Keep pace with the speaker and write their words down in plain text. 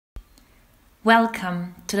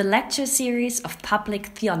Welcome to the lecture series of Public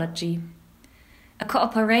Theology, a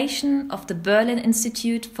cooperation of the Berlin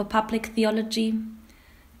Institute for Public Theology,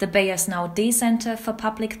 the Beyers Naudé Center for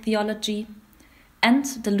Public Theology, and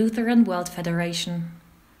the Lutheran World Federation.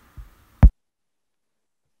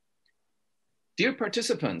 Dear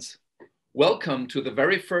participants, welcome to the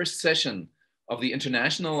very first session of the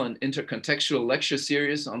International and Intercontextual Lecture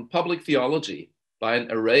Series on Public Theology by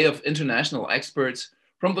an array of international experts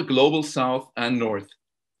from the global South and North.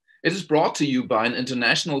 It is brought to you by an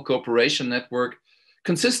international cooperation network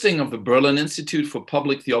consisting of the Berlin Institute for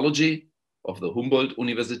Public Theology of the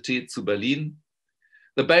Humboldt-Universität zu Berlin,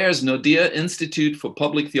 the Beyers Naudé Institute for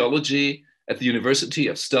Public Theology at the University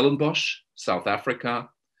of Stellenbosch, South Africa,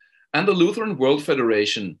 and the Lutheran World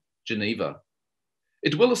Federation, Geneva.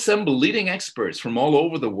 It will assemble leading experts from all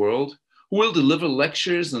over the world who will deliver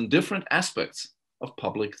lectures on different aspects of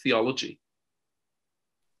public theology.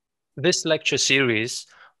 This lecture series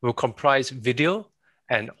will comprise video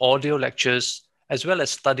and audio lectures as well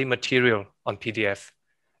as study material on PDF,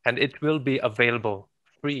 and it will be available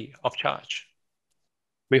free of charge.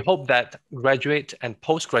 We hope that graduate and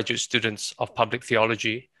postgraduate students of public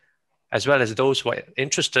theology, as well as those who are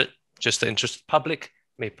interested, just the interested public,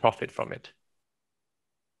 may profit from it.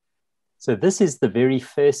 So this is the very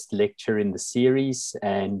first lecture in the series,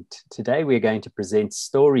 and today we're going to present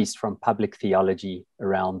stories from public theology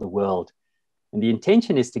around the world. And the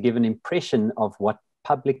intention is to give an impression of what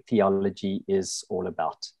public theology is all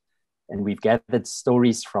about. And we've gathered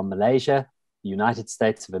stories from Malaysia, the United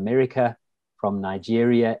States of America, from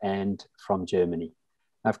Nigeria, and from Germany.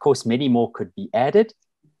 Now, of course, many more could be added.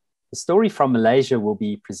 The story from Malaysia will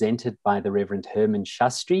be presented by the Rev Hermen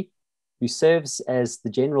Shastri, who serves as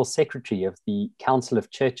the General Secretary of the Council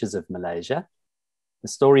of Churches of Malaysia. The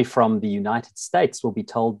story from the United States will be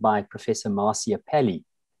told by Professor Marcia,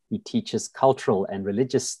 who teaches cultural and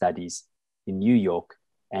religious studies in New York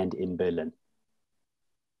and in Berlin.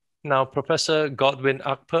 Now, Professor Godwin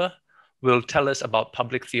Akper will tell us about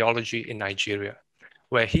public theology in Nigeria,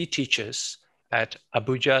 where he teaches at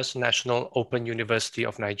Abuja's National Open University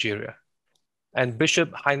of Nigeria. And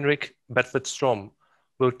Bishop Heinrich Bedford-Strohm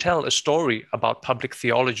will tell a story about public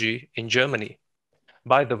theology in Germany.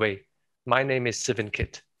 By the way, my name is Sivin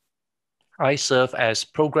Kit. I serve as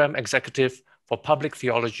Program Executive for Public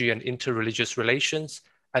Theology and Interreligious Relations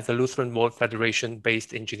at the Lutheran World Federation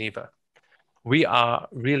based in Geneva. We are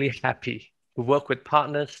really happy to work with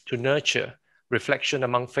partners to nurture reflection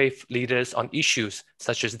among faith leaders on issues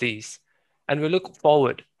such as these. And we look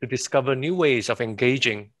forward to discover new ways of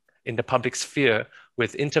engaging in the public sphere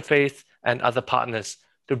with interfaith and other partners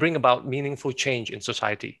to bring about meaningful change in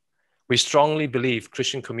society. We strongly believe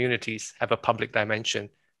Christian communities have a public dimension,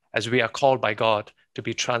 as we are called by God to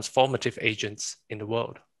be transformative agents in the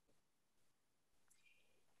world.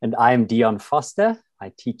 And I am Dion Forster.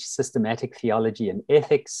 I teach systematic theology and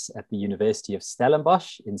ethics at the University of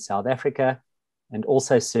Stellenbosch in South Africa, and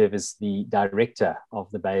also serve as the director of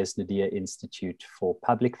the Beyers Naudé Institute for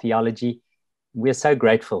Public Theology. We're so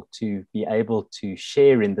grateful to be able to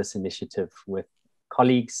share in this initiative with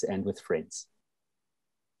colleagues and with friends.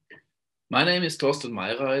 My name is Torsten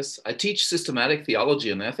Meireis. I teach systematic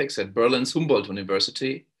theology and ethics at Berlin's Humboldt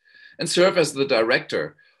University and serve as the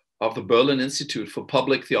director of the Berlin Institute for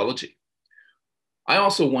Public Theology. I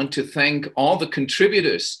also want to thank all the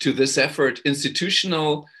contributors to this effort,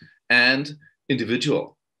 institutional and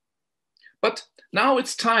individual. But now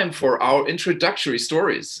it's time for our introductory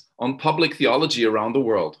stories on public theology around the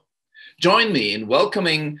world. Join me in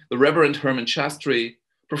welcoming the Reverend Hermen Shastri,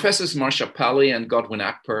 Professors Marcia and Godwin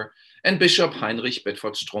Akper, and Bishop Heinrich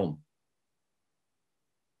Bedford-Strohm.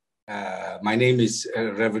 My name is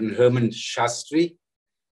Reverend Hermen Shastri,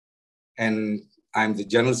 and I'm the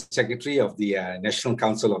General Secretary of the National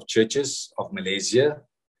Council of Churches of Malaysia,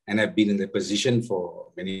 and I've been in the position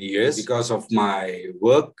for many years. Because of my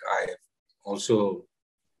work, I also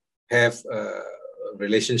have a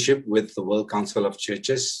relationship with the World Council of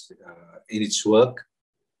Churches in its work,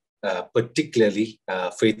 particularly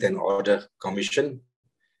Faith and Order Commission,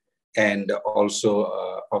 and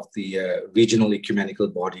also of the regional ecumenical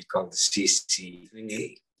body called the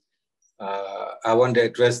CCA. I want to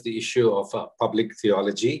address the issue of public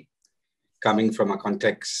theology coming from a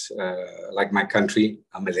context like my country,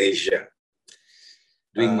 Malaysia.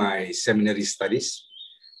 Doing my seminary studies,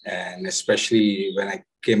 and especially when I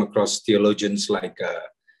came across theologians like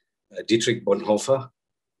Dietrich Bonhoeffer,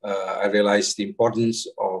 I realized the importance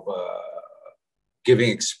of giving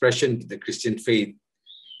expression to the Christian faith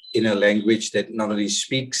in a language that not only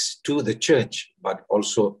speaks to the church, but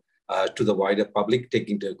also to the wider public,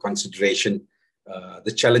 taking into consideration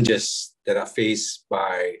the challenges that are faced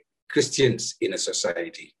by Christians in a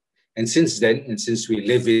society. And since then, and since we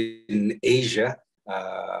live in Asia,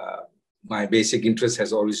 my basic interest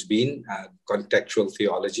has always been contextual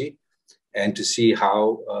theology, and to see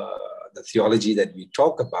how the theology that we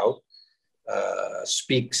talk about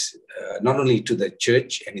speaks not only to the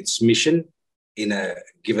church and its mission in a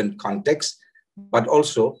given context, but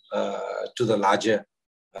also to the larger,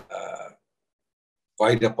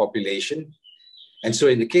 wider population. And so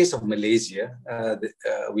in the case of Malaysia,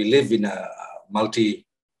 we live in a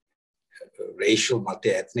multi-racial,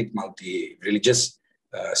 multi-ethnic, multi-religious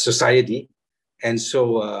society. And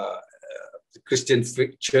so the Christian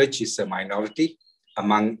church is a minority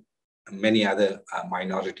among many other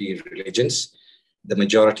minority religions. The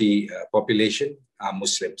majority population are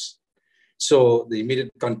Muslims. So the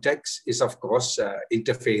immediate context is, of course,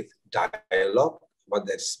 interfaith dialogue, what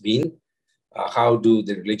that's been. How do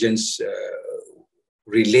the religions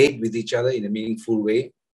relate with each other in a meaningful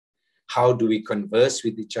way? How do we converse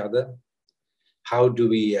with each other? How do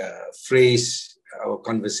we phrase our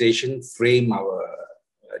conversation, frame our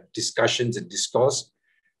discussions and discourse,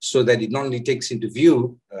 so that it not only takes into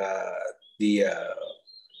view the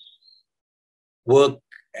work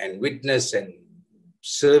and witness and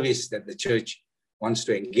service that the church wants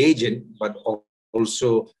to engage in, but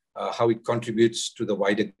also how it contributes to the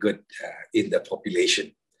wider good in the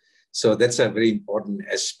population. So that's a very important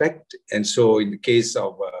aspect. And so in the case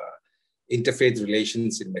of interfaith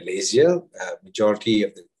relations in Malaysia, majority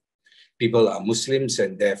of the people are Muslims,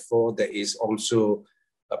 and therefore there is also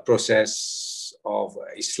a process of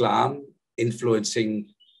Islam influencing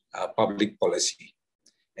public policy.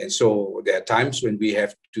 And so there are times when we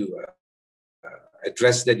have to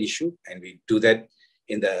address that issue, and we do that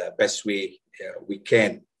in the best way we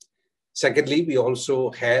can. Secondly, we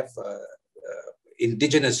also have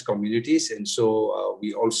indigenous communities, and so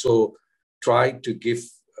we also try to give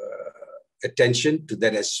attention to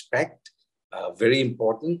that aspect, very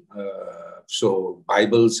important. So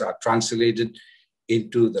Bibles are translated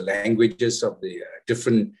into the languages of the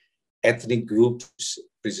different ethnic groups,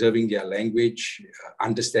 preserving their language,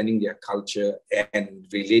 understanding their culture, and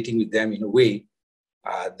relating with them in a way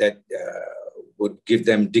that would give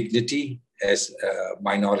them dignity as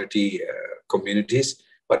minority communities,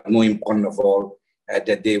 but more important of all,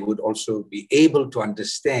 that they would also be able to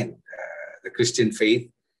understand the Christian faith,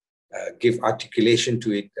 give articulation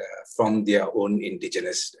to it from their own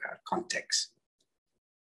indigenous context.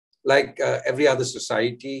 Like every other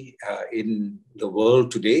society in the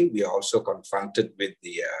world today, we are also confronted with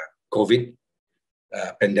the COVID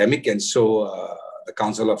pandemic. And so the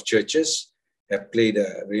Council of Churches have played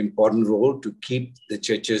a very important role to keep the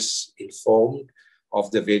churches informed of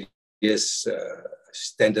the various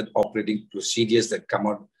standard operating procedures that come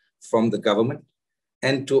out from the government,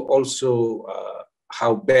 and to also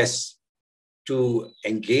how best to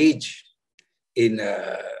engage in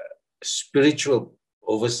spiritual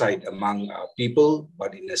oversight among our people,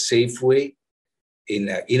 but in a safe way, in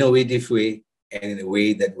an innovative way, and in a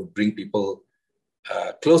way that would bring people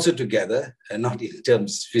closer together, and not in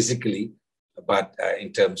terms physically, but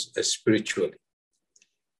in terms spiritually.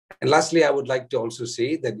 And lastly, I would like to also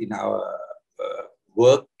say that in our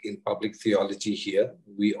work in public theology here,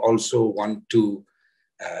 we also want to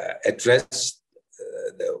address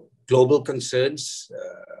the global concerns.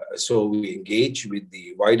 So we engage with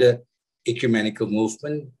the wider ecumenical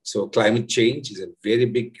movement. So climate change is a very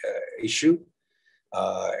big issue.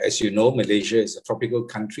 As you know, Malaysia is a tropical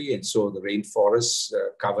country, and so the rainforest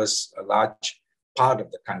covers a large part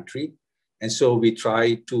of the country. And so we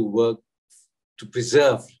try to work to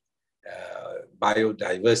preserve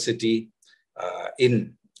biodiversity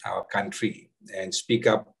in our country, and speak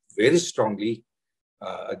up very strongly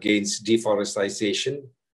against deforestation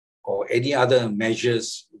or any other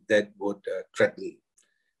measures that would threaten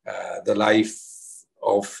the life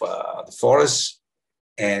of the forests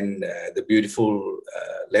and the beautiful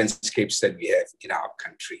landscapes that we have in our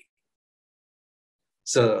country.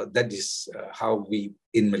 So that is how we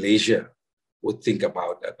in Malaysia would think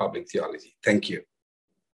about public theology. Thank you.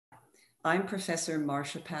 I'm Professor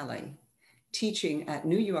Marcia, teaching at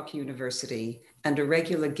New York University and a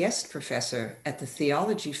regular guest professor at the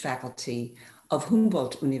theology faculty of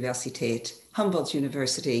Humboldt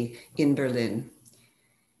University in Berlin.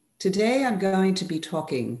 Today, I'm going to be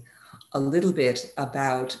talking a little bit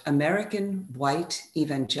about American white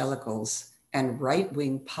evangelicals and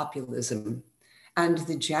right-wing populism and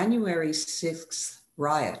the January 6th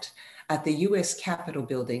riot at the US Capitol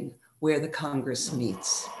building where the Congress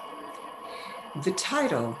meets. The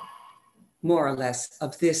title, more or less,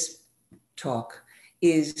 of this talk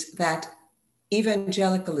is that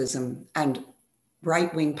Evangelicalism and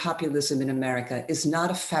right-wing populism in America is not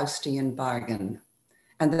a Faustian bargain.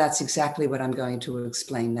 And that's exactly what I'm going to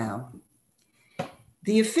explain now.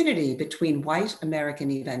 The affinity between white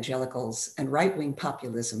American evangelicals and right-wing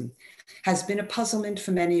populism has been a puzzlement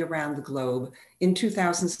for many around the globe. In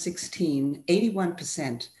 2016,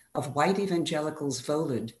 81% of white evangelicals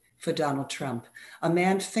voted for Donald Trump, a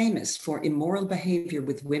man famous for immoral behavior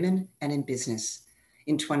with women and in business.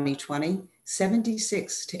 In 2020,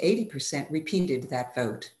 76 to 80% repeated that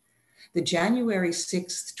vote. The January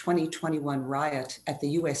 6, 2021 riot at the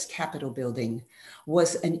US Capitol building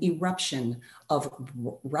was an eruption of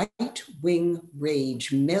right-wing rage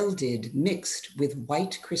melded, mixed with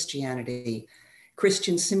white Christianity.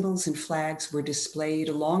 Christian symbols and flags were displayed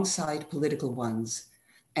alongside political ones.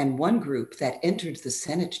 And one group that entered the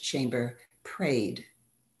Senate chamber prayed,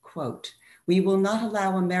 quote, "We will not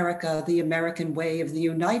allow America, the American way of the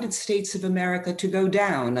United States of America, to go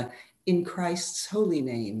down. In Christ's holy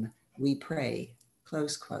name, we pray,"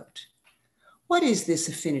 close quote. What is this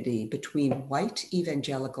affinity between white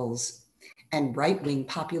evangelicals and right-wing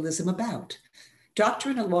populism about?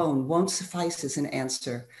 Doctrine alone won't suffice as an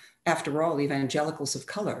answer. After all, evangelicals of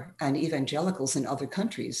color and evangelicals in other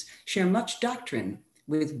countries share much doctrine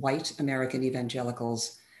with white American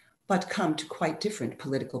evangelicals, but come to quite different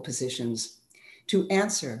political positions. To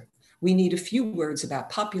answer, we need a few words about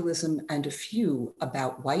populism and a few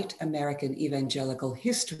about white American evangelical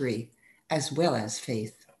history, as well as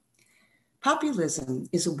faith. Populism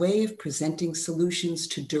is a way of presenting solutions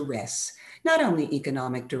to duress, not only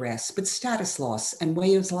economic duress, but status loss and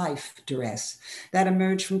way of life duress that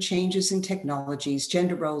emerge from changes in technologies,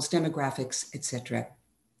 gender roles, demographics, etc.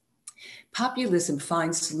 Populism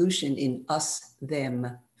finds solution in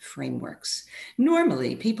us-them frameworks.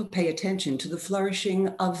 Normally, people pay attention to the flourishing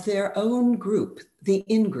of their own group, the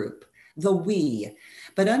in-group, the we.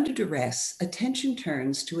 But under duress, attention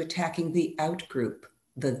turns to attacking the out-group,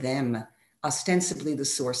 the them, ostensibly the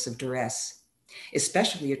source of duress.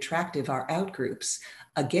 Especially attractive are out-groups,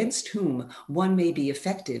 against whom one may be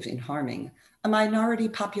effective in harming. A minority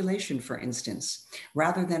population, for instance,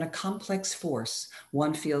 rather than a complex force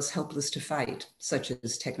one feels helpless to fight, such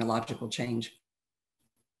as technological change.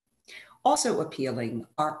 Also appealing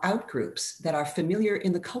are outgroups that are familiar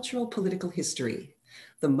in the cultural political history.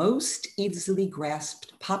 The most easily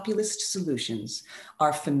grasped populist solutions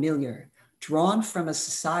are familiar, drawn from a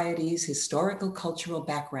society's historical cultural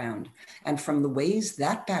background and from the ways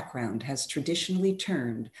that background has traditionally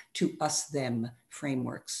turned to us-them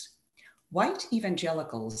frameworks. White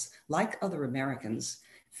evangelicals, like other Americans,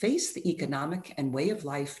 face the economic and way of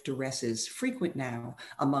life duresses frequent now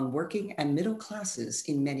among working and middle classes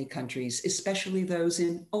in many countries, especially those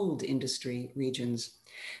in old industry regions.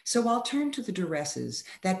 So I'll turn to the duresses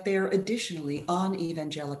that bear additionally on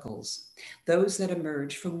evangelicals, those that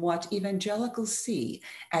emerge from what evangelicals see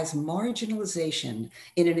as marginalization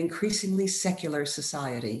in an increasingly secular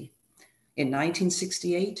society. In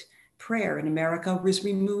 1968, prayer in America was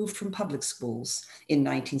removed from public schools. In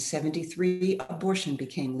 1973, abortion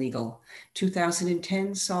became legal.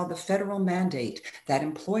 2010 saw the federal mandate that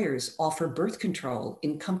employers offer birth control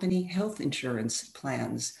in company health insurance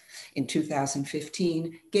plans. In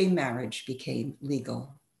 2015, gay marriage became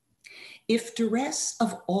legal. If duress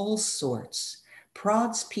of all sorts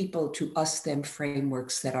prods people to us-them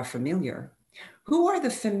frameworks that are familiar, who are the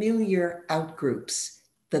familiar outgroups,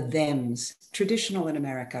 the thems, traditional in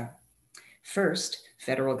America? First,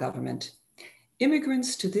 federal government.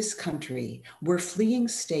 Immigrants to this country were fleeing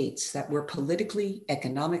states that were politically,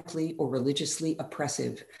 economically, or religiously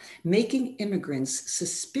oppressive, making immigrants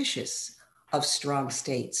suspicious of strong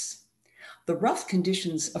states. The rough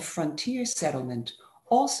conditions of frontier settlement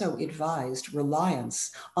also advised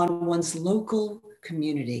reliance on one's local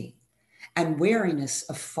community and wariness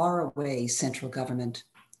of faraway central government.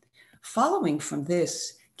 Following from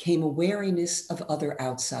this came a wariness of other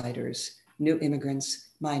outsiders, new immigrants,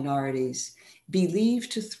 minorities,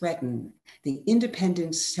 believed to threaten the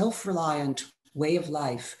independent, self-reliant way of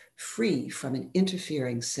life free from an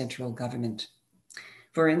interfering central government.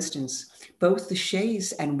 For instance, both the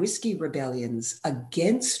Shays and Whiskey rebellions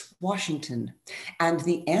against Washington and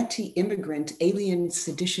the anti-immigrant Alien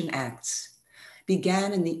Sedition Acts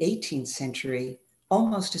began in the 18th century,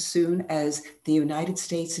 almost as soon as the United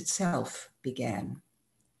States itself began.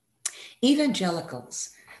 Evangelicals,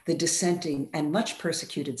 the dissenting and much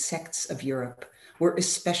persecuted sects of Europe, were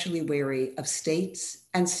especially wary of states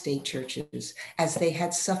and state churches, as they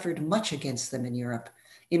had suffered much against them in Europe.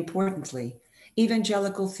 Importantly,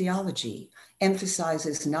 evangelical theology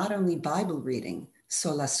emphasizes not only Bible reading,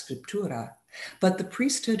 sola scriptura, but the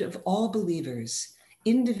priesthood of all believers,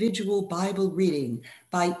 individual Bible reading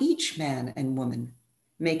by each man and woman,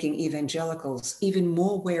 making evangelicals even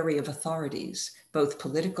more wary of authorities, both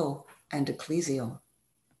political and ecclesial.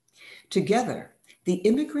 Together, the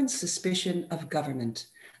immigrant suspicion of government,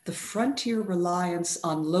 the frontier reliance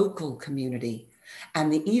on local community,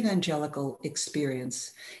 and the evangelical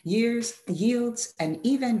experience yields an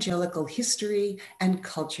evangelical history and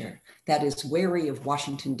culture that is wary of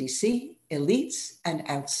Washington, D.C., elites, and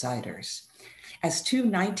outsiders. As two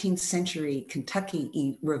 19th century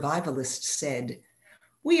Kentucky revivalists said,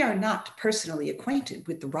 "We are not personally acquainted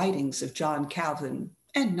with the writings of John Calvin,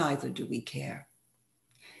 and neither do we care."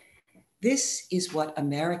 This is what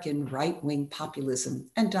American right-wing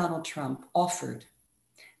populism and Donald Trump offered.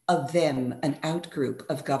 Of them, an outgroup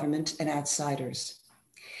of government and outsiders.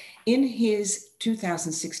 In his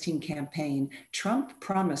 2016 campaign, Trump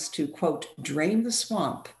promised to, quote, drain the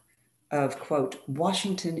swamp of, quote,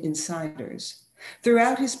 Washington insiders.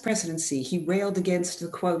 Throughout his presidency, he railed against the,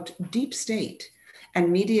 quote, deep state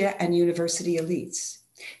and media and university elites.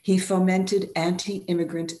 He fomented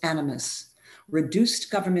anti-immigrant animus, reduced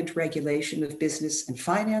government regulation of business and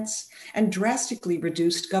finance, and drastically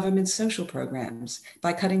reduced government social programs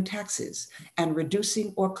by cutting taxes and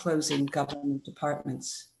reducing or closing government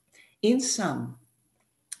departments. In sum,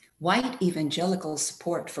 white evangelical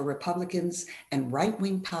support for Republicans and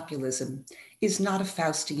right-wing populism is not a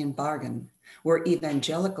Faustian bargain, where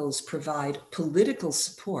evangelicals provide political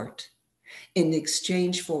support in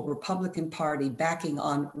exchange for Republican Party backing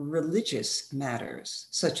on religious matters,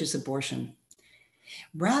 such as abortion.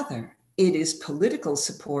 Rather, it is political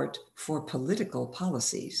support for political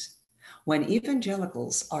policies. When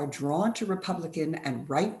evangelicals are drawn to Republican and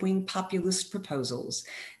right-wing populist proposals,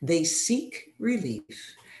 they seek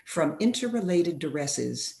relief from interrelated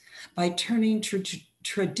duresses by turning to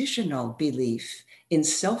traditional belief in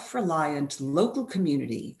self-reliant local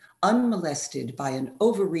community, unmolested by an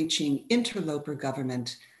overreaching interloper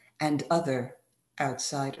government and other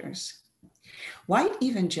outsiders. White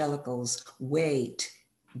evangelicals weight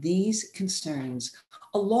these concerns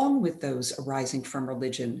along with those arising from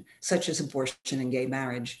religion, such as abortion and gay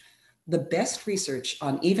marriage. The best research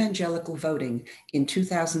on evangelical voting in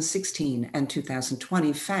 2016 and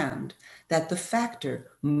 2020 found that the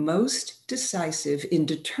factor most decisive in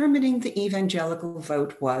determining the evangelical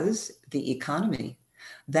vote was the economy.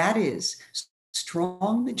 That is,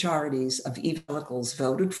 strong majorities of evangelicals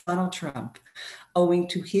voted for Donald Trump owing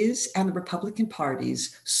to his and the Republican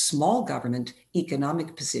Party's small government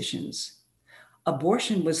economic positions.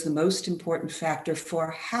 Abortion was the most important factor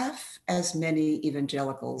for half as many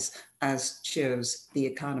evangelicals as chose the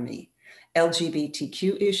economy.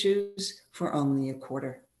 LGBTQ issues for only a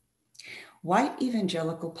quarter. White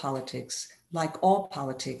evangelical politics, like all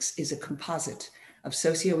politics, is a composite of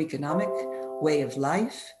socioeconomic, way of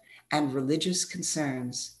life, and religious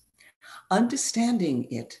concerns. Understanding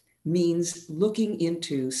it means looking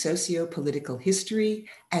into socio-political history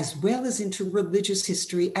as well as into religious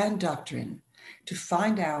history and doctrine to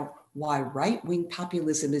find out why right-wing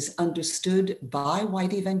populism is understood by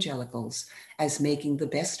white evangelicals as making the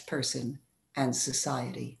best person and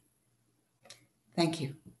society. Thank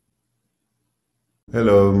you.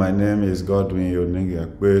 Hello, my name is Godwin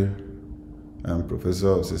Akper. I'm Professor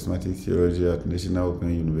of Systematic Theology at National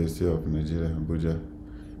Open University of Nigeria, Abuja,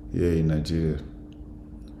 here in Nigeria.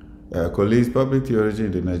 Colleagues, public theology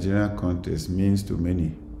in the Nigerian context means to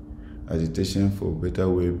many agitation for better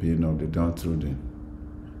well-being of the downtrodden,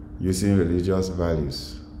 using religious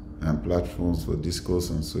values and platforms for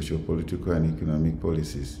discourse on socio-political and economic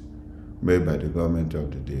policies made by the government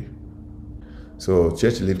of the day. So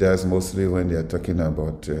church leaders, mostly when they are talking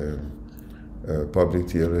about public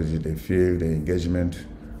theology, they feel the engagement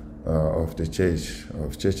of the church,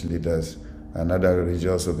 of church leaders and other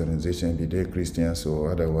religious organizations, be they Christians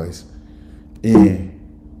or otherwise, in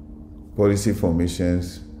policy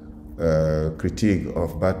formations, critique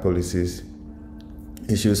of bad policies,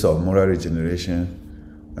 issues of moral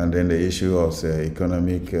regeneration, and then the issue of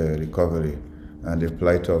economic recovery and the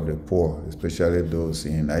plight of the poor, especially those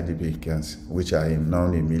in IDP camps, which are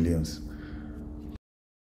known in millions.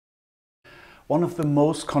 One of the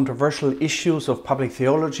most controversial issues of public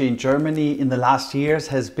theology in Germany in the last years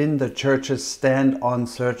has been the Church's stand on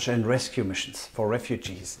search and rescue missions for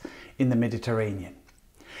refugees in the Mediterranean.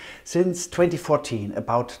 Since 2014,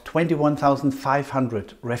 about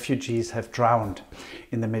 21,500 refugees have drowned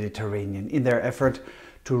in the Mediterranean in their effort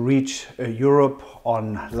to reach Europe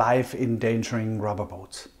on life-endangering rubber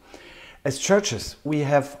boats. As churches, we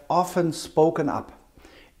have often spoken up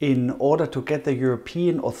in order to get the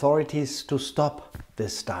European authorities to stop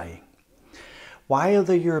this dying. while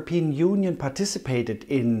the European Union participated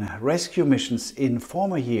in rescue missions in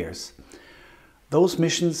former years, those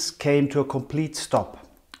missions came to a complete stop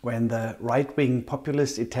when the right-wing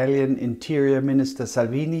populist Italian Interior Minister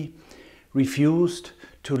Salvini refused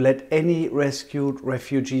to let any rescued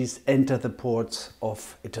refugees enter the ports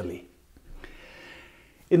of Italy.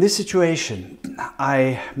 In this situation,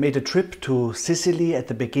 I made a trip to Sicily at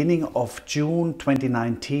the beginning of June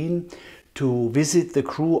 2019 to visit the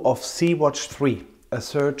crew of Sea-Watch 3, a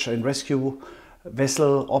search and rescue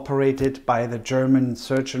vessel operated by the German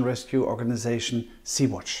search and rescue organization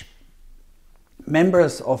Sea-Watch.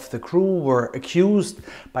 Members of the crew were accused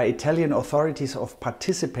by Italian authorities of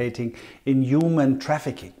participating in human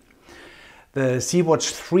trafficking. The Sea-Watch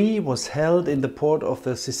 3 was held in the port of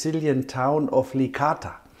the Sicilian town of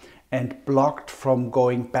Licata and blocked from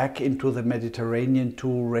going back into the Mediterranean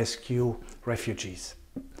to rescue refugees.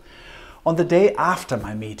 On the day after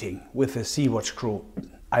my meeting with the Sea-Watch crew,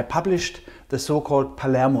 I published the so-called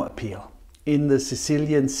Palermo Appeal in the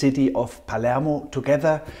Sicilian city of Palermo,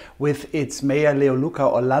 together with its mayor Leoluca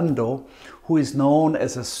Orlando, who is known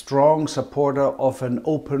as a strong supporter of an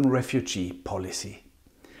open refugee policy.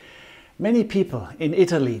 Many people in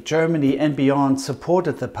Italy, Germany and beyond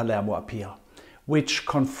supported the Palermo Appeal, which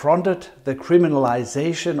confronted the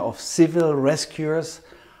criminalization of civil rescuers,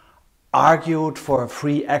 argued for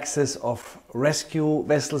free access of rescue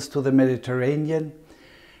vessels to the Mediterranean,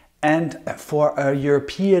 and for a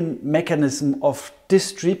European mechanism of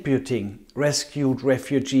distributing rescued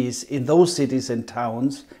refugees in those cities and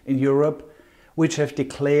towns in Europe which have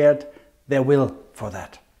declared their will for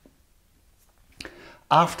that.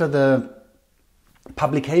 After the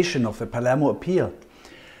publication of the Palermo Appeal,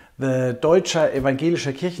 the Deutscher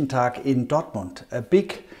Evangelischer Kirchentag in Dortmund, a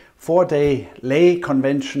big 4-day lay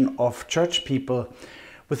convention of church people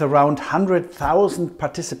with around 100,000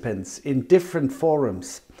 participants in different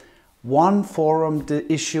forums, one forum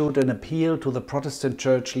issued an appeal to the Protestant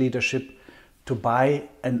church leadership to buy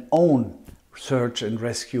an own search and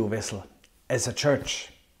rescue vessel as a church.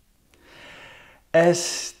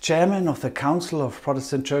 As chairman of the Council of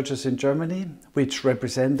Protestant Churches in Germany, which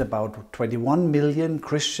represent about 21 million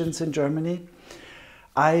Christians in Germany,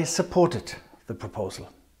 I supported the proposal.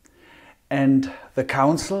 And the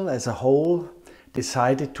Council as a whole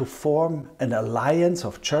decided to form an alliance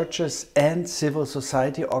of churches and civil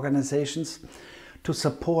society organizations to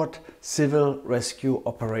support civil rescue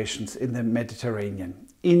operations in the Mediterranean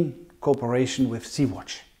in cooperation with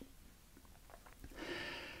Sea-Watch.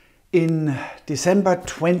 In December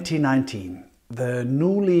 2019, the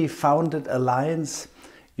newly founded alliance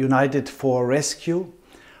United for Rescue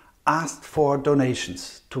asked for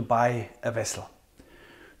donations to buy a vessel.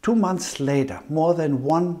 2 months later, more than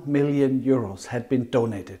 1 million euros had been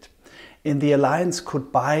donated, and the alliance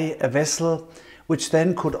could buy a vessel which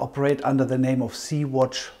then could operate under the name of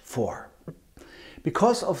Sea-Watch 4.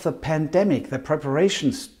 Because of the pandemic, the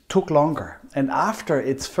preparations took longer, and after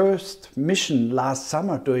its first mission last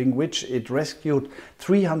summer, during which it rescued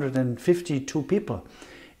 352 people,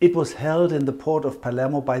 it was held in the port of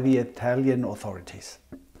Palermo by the Italian authorities.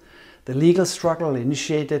 The legal struggle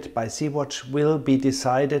initiated by Sea-Watch will be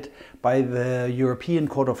decided by the European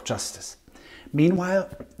Court of Justice. Meanwhile,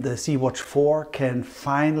 the Sea-Watch 4 can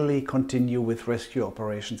finally continue with rescue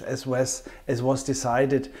operations, as was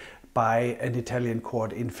decided by an Italian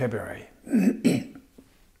court in February.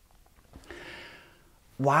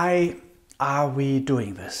 Why are we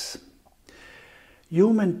doing this?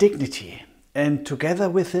 Human dignity, and together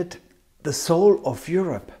with it, the soul of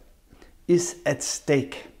Europe, is at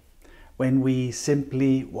stake when we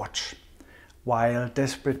simply watch, while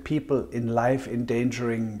desperate people in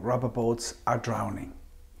life-endangering rubber boats are drowning.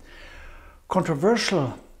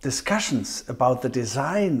 Controversial discussions about the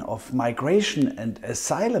design of migration and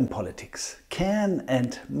asylum politics can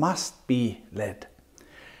and must be led,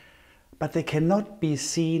 but they cannot be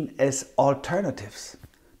seen as alternatives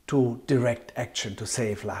to direct action to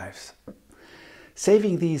save lives.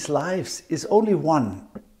 Saving these lives is only one,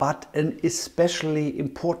 but an especially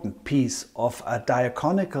important piece of a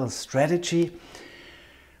diachronical strategy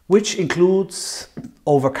which includes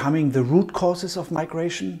overcoming the root causes of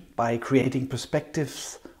migration by creating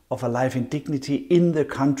perspectives of a life in dignity in the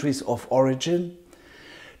countries of origin,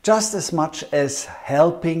 just as much as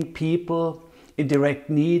helping people in direct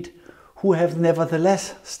need who have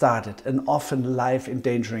nevertheless started an often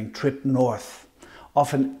life-endangering trip north,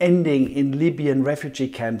 often ending in Libyan refugee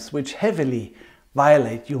camps which heavily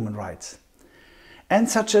violate human rights. And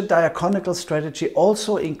such a diachronical strategy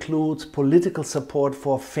also includes political support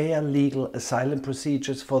for fair legal asylum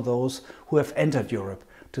procedures for those who have entered Europe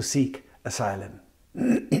to seek asylum.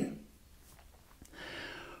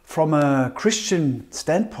 From a Christian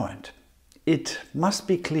standpoint, it must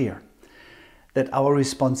be clear that our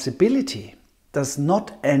responsibility does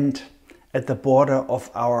not end at the border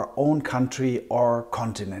of our own country or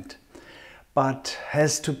continent, but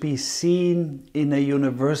has to be seen in a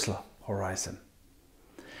universal horizon.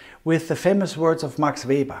 With the famous words of Max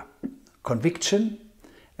Weber, conviction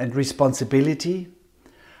and responsibility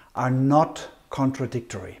are not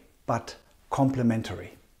contradictory, but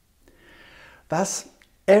complementary. Thus,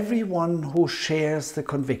 everyone who shares the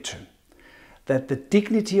conviction that the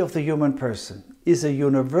dignity of the human person is a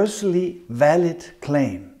universally valid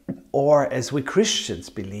claim, or as we Christians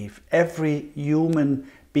believe, every human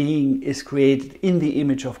being is created in the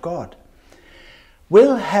image of God,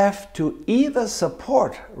 will have to either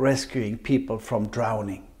support rescuing people from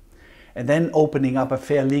drowning and then opening up a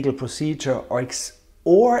fair legal procedure,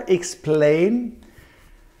 or explain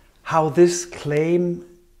how this claim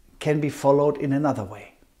can be followed in another way.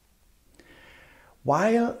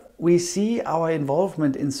 While we see our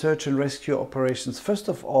involvement in search and rescue operations, first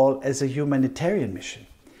of all, as a humanitarian mission,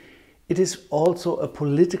 it is also a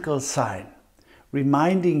political sign,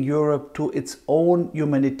 reminding Europe to its own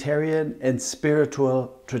humanitarian and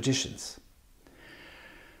spiritual traditions.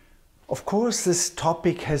 Of course, this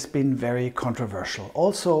topic has been very controversial,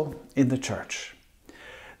 also in the church.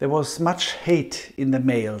 There was much hate in the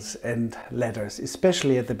mails and letters,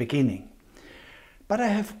 especially at the beginning. But I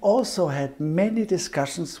have also had many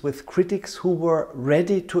discussions with critics who were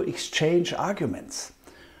ready to exchange arguments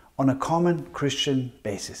on a common Christian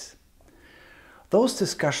basis. Those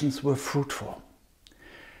discussions were fruitful.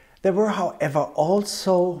 There were, however,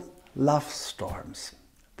 also love storms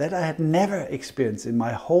that I had never experienced in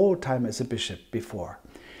my whole time as a bishop before,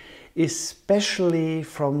 especially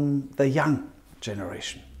from the young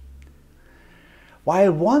generation.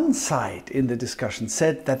 While one side in the discussion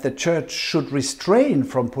said that the church should refrain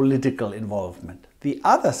from political involvement, the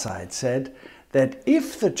other side said that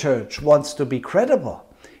if the church wants to be credible,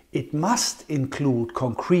 it must include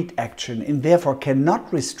concrete action and therefore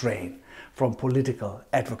cannot restrain from political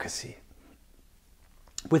advocacy.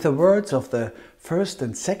 With the words of the first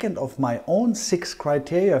and second of my own 6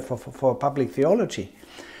 criteria for public theology,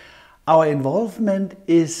 our involvement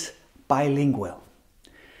is bilingual.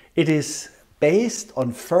 It is based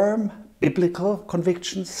on firm biblical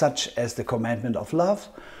convictions such as the commandment of love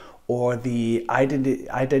or the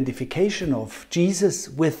identification of Jesus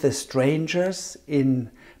with the strangers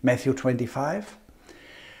in Matthew 25.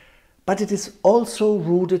 But it is also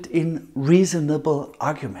rooted in reasonable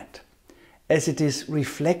argument, as it is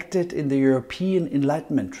reflected in the European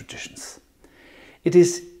Enlightenment traditions. It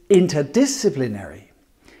is interdisciplinary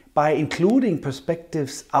by including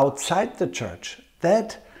perspectives outside the church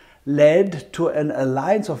that led to an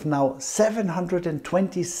alliance of now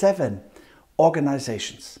 727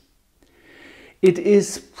 organizations. It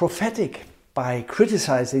is prophetic by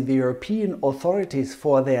criticizing the European authorities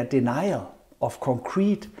for their denial of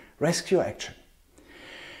concrete rescue action.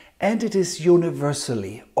 And it is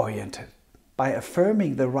universally oriented by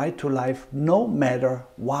affirming the right to life no matter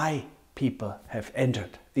why people have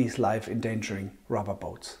entered these life-endangering rubber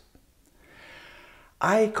boats.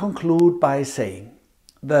 I conclude by saying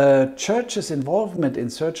the Church's involvement in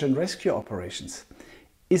search and rescue operations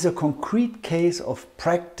is a concrete case of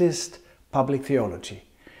practiced public theology,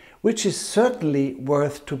 which is certainly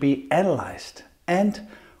worth to be analyzed and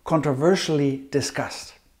controversially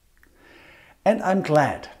discussed. And I'm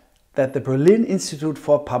glad that the Berlin Institute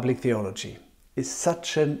for Public Theology is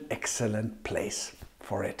such an excellent place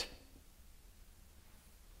for it.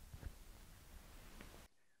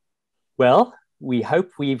 Well, we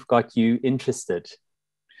hope we've got you interested.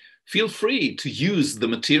 Feel free to use the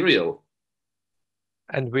material.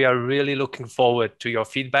 And we are really looking forward to your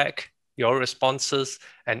feedback, your responses,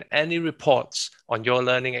 and any reports on your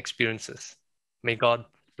learning experiences. May God's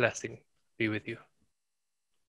blessing be with you.